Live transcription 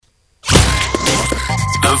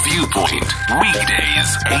The Viewpoint,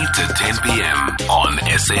 weekdays 8 to 10 p.m. on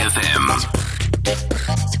SAFM.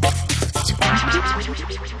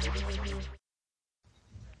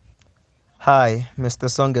 Hi, Mr.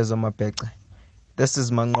 Songezo Mapece. This is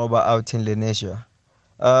Mangoba out in Lenasia.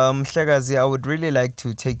 Mhlekazi, I would really like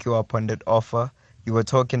to take you up on that offer you were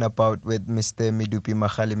talking about with Mr. Midupi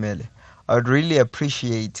Makhalimele. I would really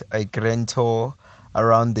appreciate a grand tour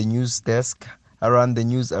around the news desk, around the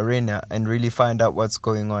news arena, and really find out what's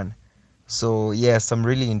going on. So, yes, I'm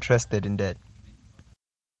really interested in that.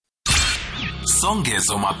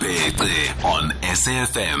 Songezo Mapece on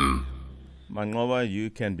SAFM. Mangoba, you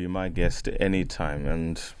can be my guest anytime.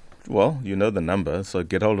 And, well, you know the number, so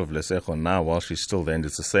get hold of Lesego now while she's still there. And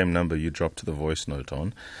it's the same number you dropped the voice note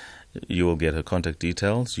on. You will get her contact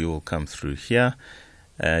details. You will come through here.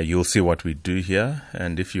 You'll see what we do here.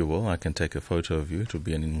 And if you will, I can take a photo of you. It will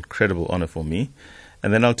be an incredible honor for me.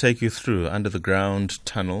 And then I'll take you through under the ground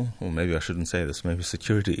tunnel. Or maybe I shouldn't say this. Maybe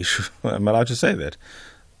security issue. Am I allowed to say that?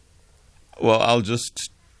 Well, I'll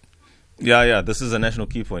just... Yeah, this is a national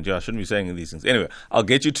key point. Yeah, I shouldn't be saying these things. Anyway, I'll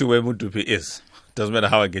get you to where Mudupi is. Doesn't matter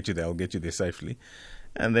how I get you there. I'll get you there safely.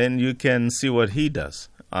 And then you can see what he does.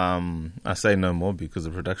 I say no more because the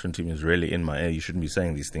production team is really in my ear. You shouldn't be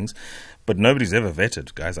saying these things. But nobody's ever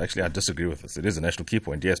vetted, guys. Actually, I disagree with this. It is a national key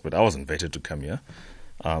point, yes, but I wasn't vetted to come here.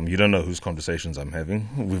 You don't know whose conversations I'm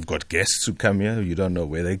having. We've got guests who come here. You don't know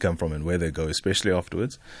where they come from and where they go, especially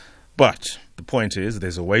afterwards. But the point is,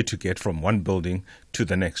 there's a way to get from one building to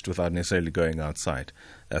the next without necessarily going outside.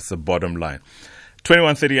 That's the bottom line.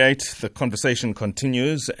 21:38, the conversation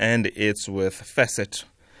continues, and it's with FASSET,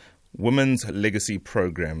 Women's Legacy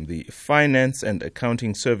Program, the Finance and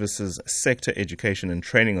Accounting Services Sector Education and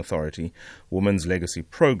Training Authority. Women's Legacy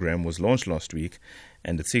Program was launched last week,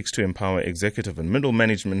 and it seeks to empower executive and middle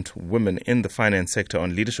management women in the finance sector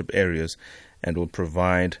on leadership areas and will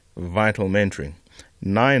provide vital mentoring.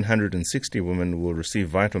 960 women will receive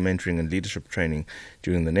vital mentoring and leadership training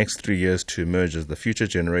during the next 3 years to emerge as the future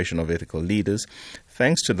generation of ethical leaders,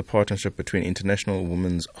 thanks to the partnership between International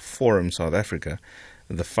Women's Forum South Africa,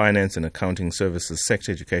 the Finance and Accounting Services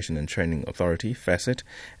Sector Education and Training Authority, FASSET,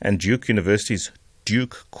 and Duke University's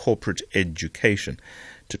Duke Corporate Education.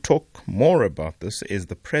 To talk more about this is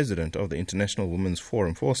the president of the International Women's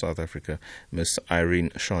Forum for South Africa, Ms. Irene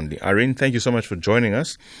Charnley. Irene, thank you so much for joining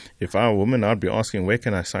us. If I were a woman, I'd be asking, where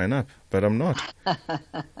can I sign up? But I'm not.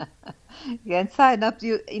 You can sign up.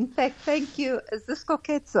 In fact, thank you. Is this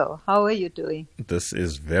Koketso? How are you doing? This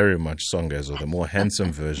is very much Songezo, the more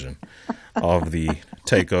handsome version of the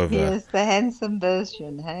takeover. Yes, the handsome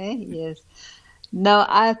version, hey? Yes. No,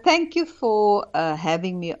 I thank you for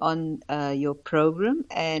having me on your program,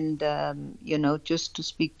 and just to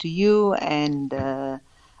speak to you and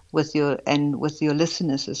with your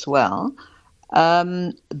listeners as well.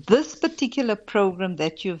 This particular program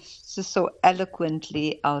that you've so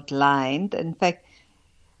eloquently outlined, in fact,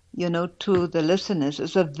 to the listeners,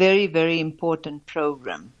 is a very, very important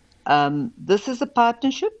program. This is a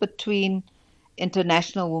partnership between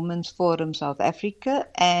International Women's Forum South Africa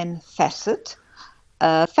and FASSET.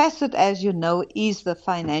 FASSET, as you know, is the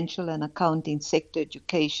Financial and Accounting Sector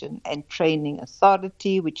Education and Training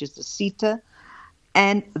Authority, which is the CETA.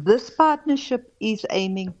 And this partnership is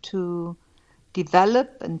aiming to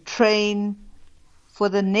develop and train for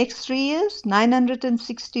the next 3 years,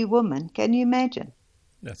 960 women. Can you imagine?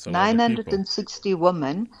 That's a lot of 960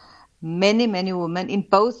 women, many, many women in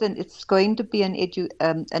both, and it's going to be an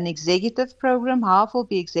executive program. Half will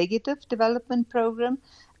be executive development program,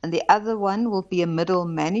 and the other one will be a middle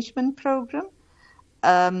management program,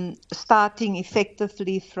 starting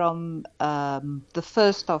effectively from the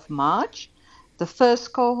 1st of March. The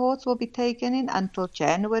first cohorts will be taken in until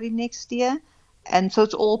January next year, and so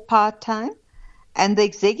it's all part-time. And the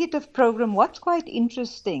executive program, what's quite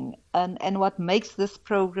interesting and what makes this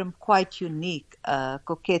program quite unique,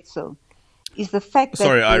 Koketso, is the fact that...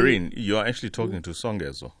 Sorry, Irene, you're actually talking to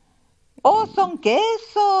Songezo. Oh,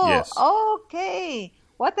 Songezo! Yes. Okay.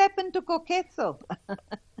 What happened to Koketso?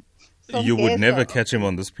 You would never catch him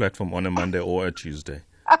on this platform on a Monday or a Tuesday.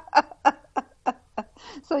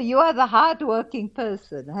 So you are the hard-working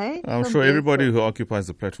person, hey? I'm sure everybody who occupies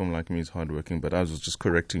the platform like me is hardworking, but I was just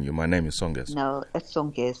correcting you. My name is Songezo. No, it's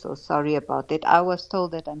Songezo. Sorry about it. I was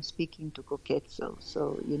told that I'm speaking to Koketso,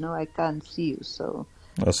 so, I can't see you, so...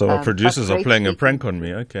 So our producers are playing a prank on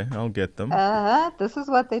me. Okay, I'll get them. This is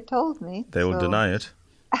what they told me. They will deny it.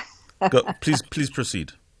 Go, please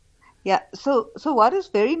proceed. Yeah, so what is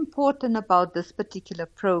very important about this particular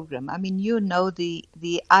program, I mean, the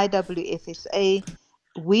IWFSA,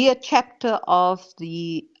 we are a chapter of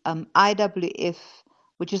the IWF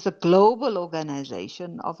which is a global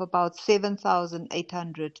organization of about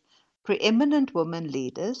 7,800 preeminent women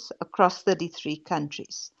leaders across 33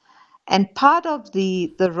 countries. And part of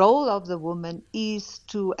the role of the woman is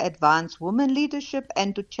to advance women leadership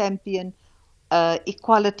and to champion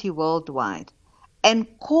equality worldwide. And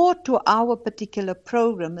core to our particular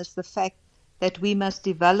program is the fact that we must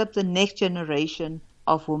develop the next generation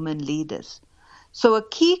of women leaders. So a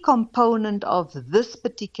key component of this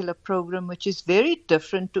particular program, which is very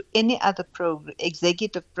different to any other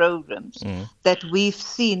executive programs that we've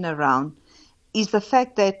seen around, is the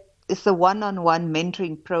fact that it's a one-on-one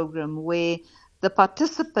mentoring program where the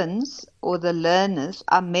participants or the learners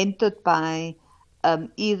are mentored by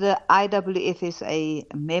either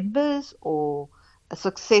IWFSA members or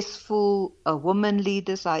successful women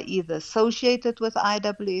leaders are either associated with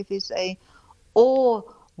IWFSA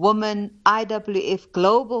or women, IWF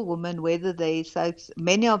global women, whether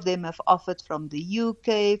many of them have offered from the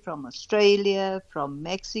UK, from Australia, from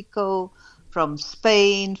Mexico, from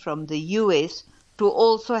Spain, from the US, to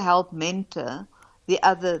also help mentor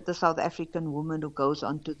the South African woman who goes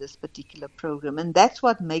on to this particular program. And that's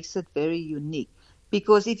what makes it very unique.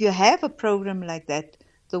 Because if you have a program like that,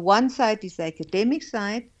 the one side is the academic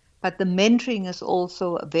side, but the mentoring is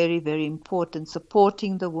also very, very important,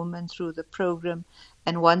 supporting the woman through the program.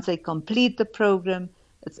 And once they complete the program,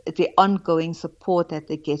 it's the ongoing support that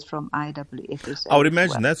they get from IWFSA. I would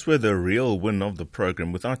imagine that's where the real win of the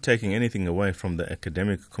program, without taking anything away from the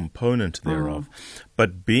academic component thereof,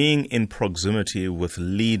 but being in proximity with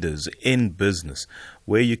leaders in business,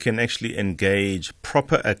 where you can actually engage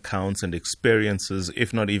proper accounts and experiences,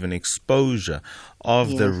 if not even exposure,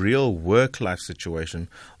 of the real work-life situation,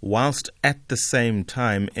 whilst at the same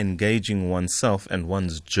time engaging oneself and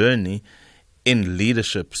one's journey in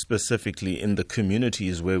leadership, specifically in the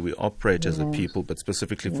communities where we operate as a people, but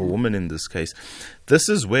specifically for women in this case. This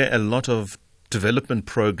is where a lot of development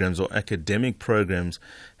programs or academic programs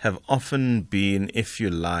have often been, if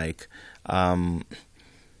you like,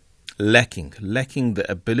 lacking the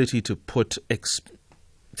ability to put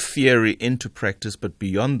theory into practice, but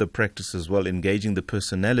beyond the practice as well, engaging the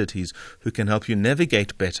personalities who can help you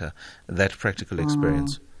navigate better that practical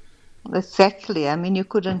experience. Exactly. I mean, you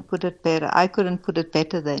couldn't put it better. I couldn't put it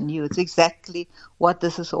better than you. It's exactly what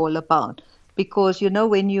this is all about. Because, you know,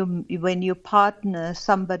 when you partner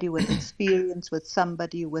somebody with experience with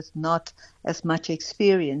somebody with not as much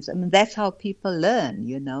experience, I mean, that's how people learn,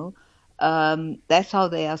 you know. That's how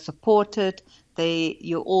they are supported.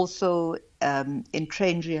 You also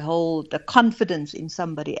entrench your whole the confidence in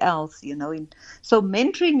somebody else, you know. So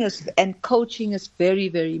mentoring and coaching is very,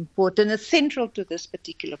 very important. It's central to this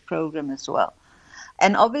particular program as well.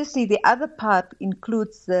 And obviously the other part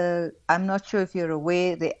includes I'm not sure if you're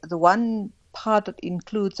aware, the one part that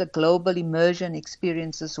includes a global immersion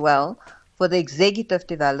experience as well for the executive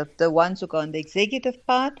the ones who go on the executive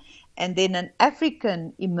part, and then an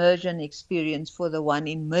African immersion experience for the one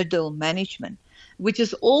in middle management, which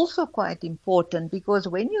is also quite important because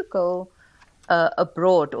when you go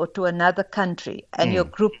abroad or to another country and your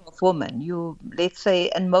group of women, let's say,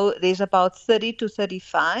 and there's about 30 to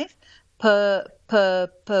 35 per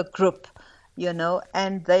group, you know,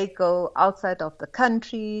 and they go outside of the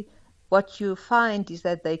country. What you find is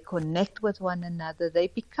that they connect with one another. They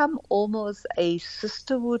become almost a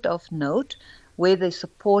sisterhood of note where they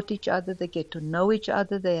support each other. They get to know each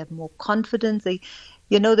other. They have more confidence. They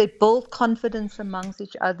build confidence amongst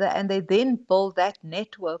each other, and they then build that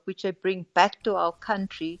network, which they bring back to our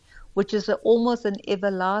country, which is almost an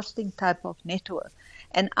everlasting type of network.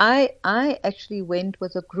 And I actually went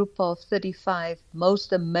with a group of 35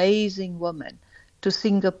 most amazing women to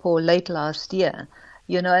Singapore late last year.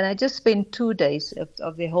 You know, and I just spent 2 days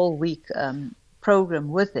of the whole week program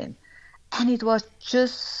with them. And it was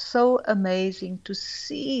just so amazing to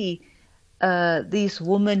see these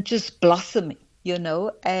women just blossoming, you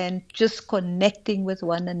know, and just connecting with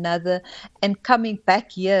one another. And coming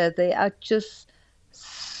back here, they are just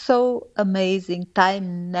so amazing,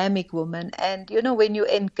 dynamic women. And, you know, when you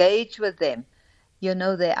engage with them, you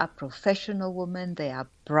know, they are professional women, they are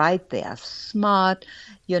bright, they are smart,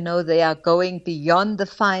 you know, they are going beyond the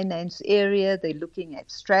finance area, they're looking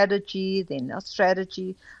at strategy, they're not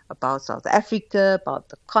strategy about South Africa, about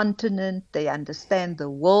the continent, they understand the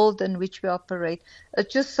world in which we operate.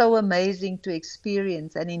 It's just so amazing to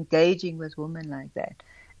experience and engaging with women like that.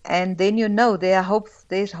 And then, you know, there's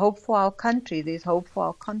hope for our country, there's hope for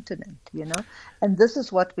our continent, you know, and this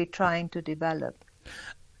is what we're trying to develop.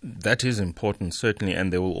 That is important, certainly,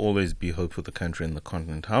 and there will always be hope for the country and the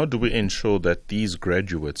continent. How do we ensure that these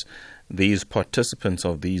graduates, these participants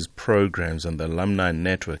of these programs and the alumni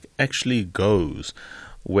network actually goes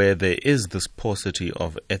where there is this paucity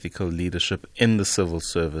of ethical leadership in the civil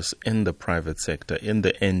service, in the private sector, in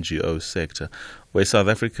the NGO sector, where South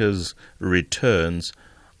Africa's returns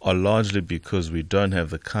are largely because we don't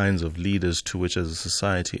have the kinds of leaders to which as a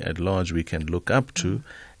society at large we can look up to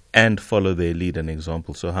and follow their lead and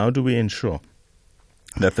example. So how do we ensure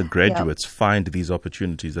that the graduates find these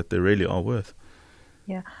opportunities that they really are worth?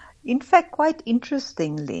 Yeah. In fact, quite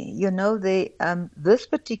interestingly, this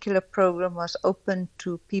particular program was open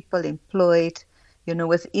to people employed,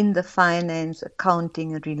 within the finance,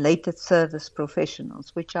 accounting, and related service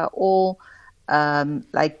professionals, which are all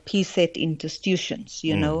like FASSET institutions,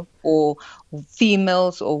 or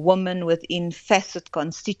females or women within FASSET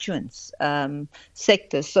constituents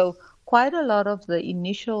sectors. So quite a lot of the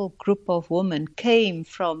initial group of women came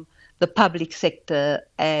from the public sector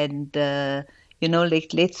and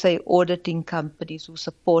let's say auditing companies who are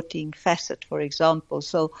supporting FASSET, for example.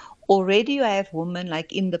 So already you have women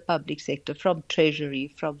like in the public sector, from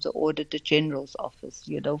Treasury, from the Auditor General's office,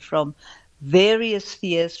 from various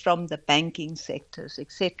spheres, from the banking sectors,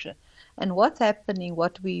 etc. And what's happening,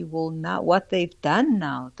 what they've done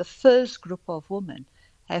now, the first group of women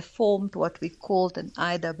have formed what we called an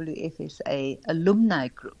IWFSA alumni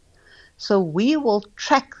group. So we will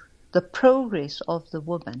track the progress of the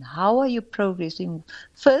woman. How are you progressing?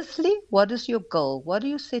 Firstly, what is your goal? What are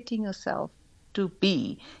you setting yourself to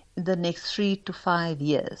be in the next 3 to 5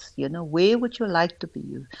 years? Where would you like to be?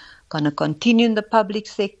 You're going to continue in the public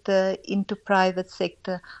sector, into private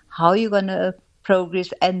sector? How are you going to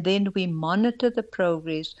progress? And then we monitor the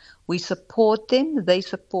progress. We support them. They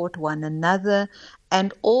support one another.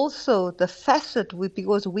 And also the FASSET,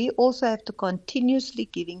 because we also have to continuously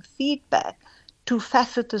giving feedback to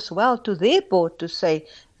FASSET as well, to their board, to say,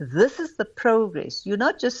 this is the progress. You're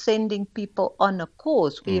not just sending people on a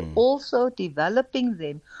course. We're also developing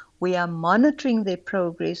them. We are monitoring their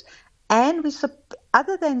progress. And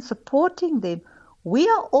other than supporting them, we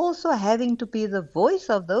are also having to be the voice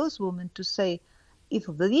of those women to say, if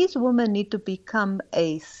these women need to become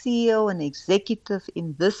a CEO, an executive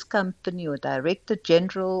in this company, or director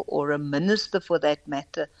general, or a minister for that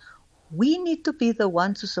matter, we need to be the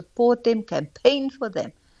ones who support them, campaign for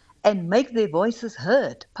them, and make their voices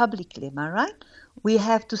heard publicly. Am I right? We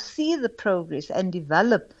have to see the progress and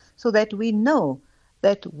develop so that we know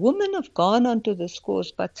that women have gone onto this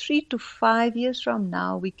course, but 3 to 5 years from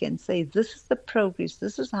now, we can say, this is the progress,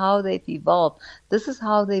 this is how they've evolved, this is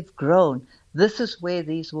how they've grown, this is where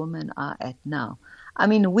these women are at now. I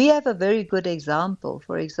mean, we have a very good example.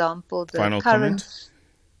 For example, the Final current... comment?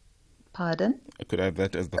 Pardon? I could add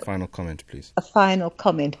that as the final comment, please. A final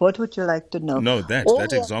comment. What would you like to know? No,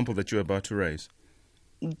 that example that you're about to raise.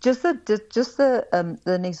 Just an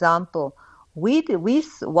example.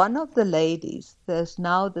 One of the ladies, there's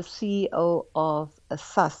now the CEO of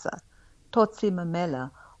SASSA, Totsi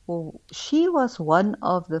Mamela. She was one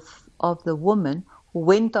of the women who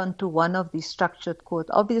went on to one of these structured courts.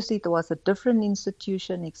 Obviously, it was a different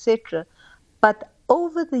institution, etc. But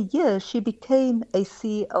over the years, she became a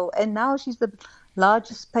CEO, and now she's the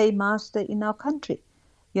largest paymaster in our country.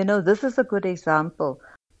 This is a good example.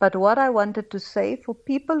 But what I wanted to say, for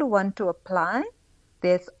people who want to apply,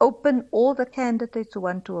 there's open, all the candidates who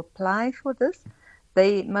want to apply for this,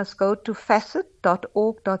 they must go to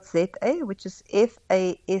fasset.org.za, which is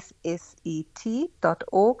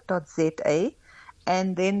FASSET.org.za,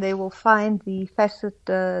 and then they will find the FASSET,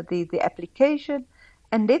 the application,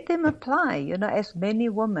 and let them apply. As many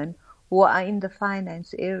women who are in the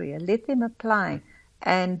finance area, let them apply.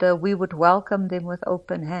 And we would welcome them with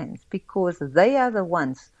open hands, because they are the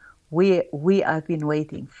ones we have been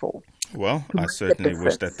waiting for. Well, I certainly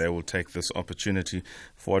wish that they will take this opportunity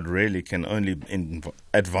for what really can only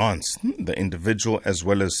advance the individual as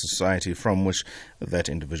well as society from which that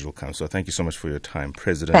individual comes. So thank you so much for your time.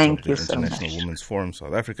 President of the International Women's Forum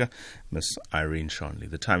South Africa, Ms. Irene Charnley.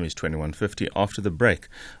 The time is 21:50. After the break,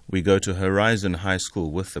 we go to Horizon High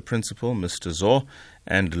School with the principal, Mr. Zor,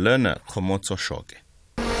 and learner Khomotso Shoge.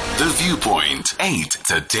 The Viewpoint, 8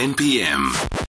 to 10 p.m.